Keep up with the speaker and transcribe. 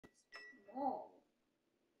Oh.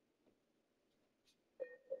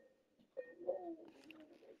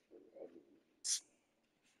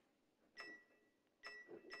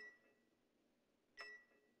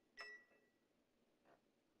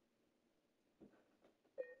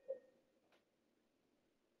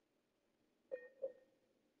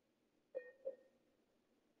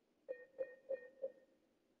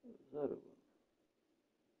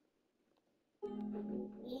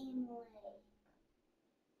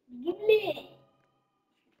 Gimli.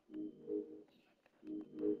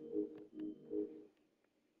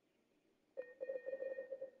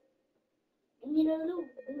 Give me the loot.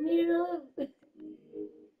 Give me the loot.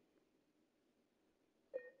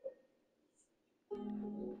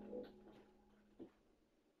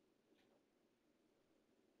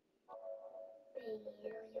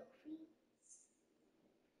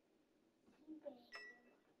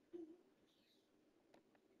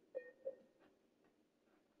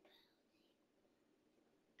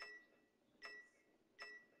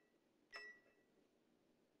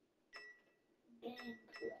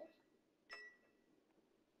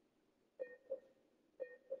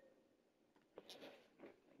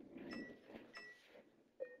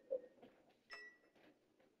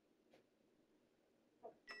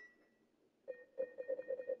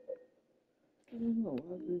 I don't know.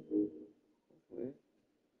 Why is it? That's weird.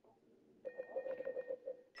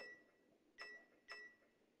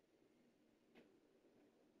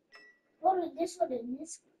 What is this one and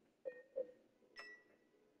this one?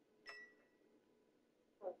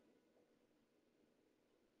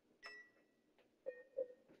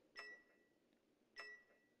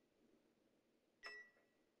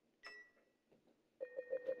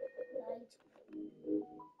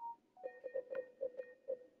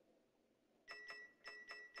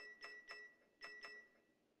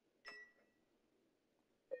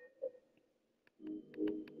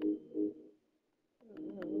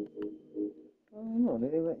 I don't know. They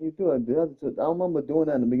didn't let you do it. I don't remember doing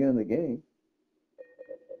that in the beginning of the game.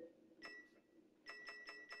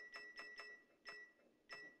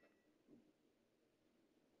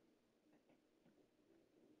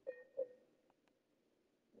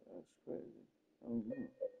 That's crazy. I don't know.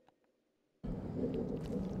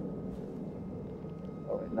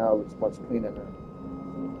 All right, now it looks much cleaner now.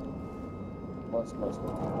 Much cleaner.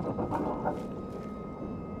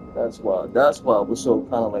 That's why it was so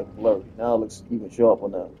kind of like blurry. Now it looks even sharper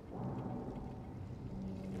now.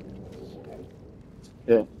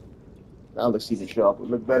 Yeah, now it looks even sharper. It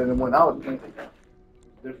looks better than when I was playing.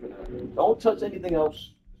 It's different. Don't touch anything else.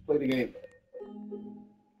 Just play the game.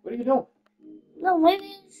 What are you doing? No,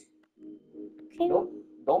 maybe it's okay.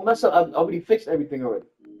 Don't mess up. I already fixed everything already.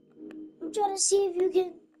 I'm trying to see if you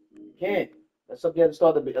can. You can't. That's something you had to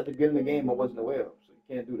start at the beginning of the game. I wasn't aware of, so you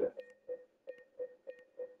can't do that.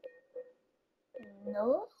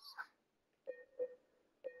 No.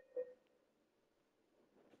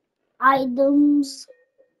 Items.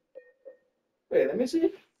 Wait, let me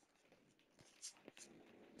see.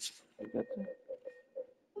 I got that.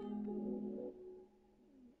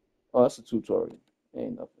 Oh, that's a tutorial.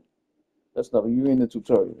 Ain't nothing. That's nothing. You in the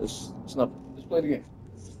tutorial. It's nothing. Just play the game.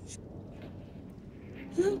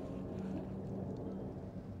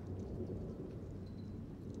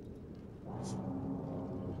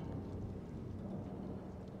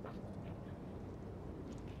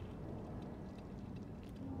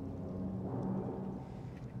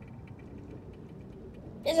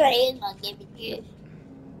 This right here is my gaming gear.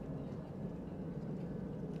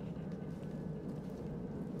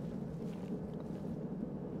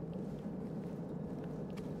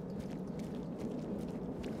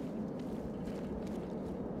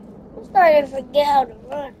 I'm starting to forget how to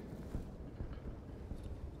run.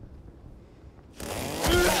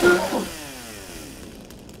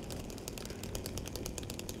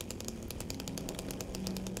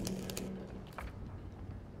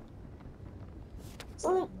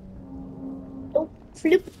 Don't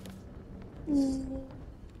flip.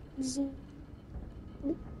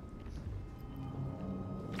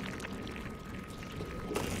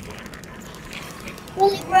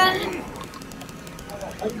 Holy run!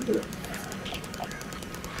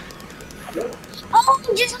 Oh,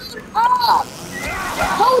 just hold up!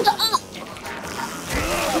 Hold up!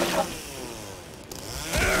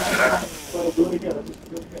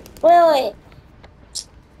 Wait.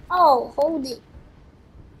 Oh, hold it.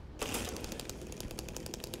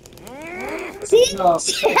 See? No.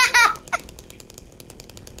 Just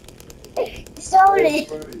hold it.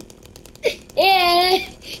 Yeah,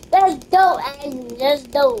 that's dope, actually. That's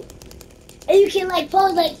dope. And you can like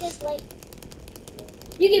pose like this, like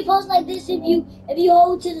you can pose like this if you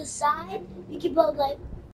hold to the side. You can pose like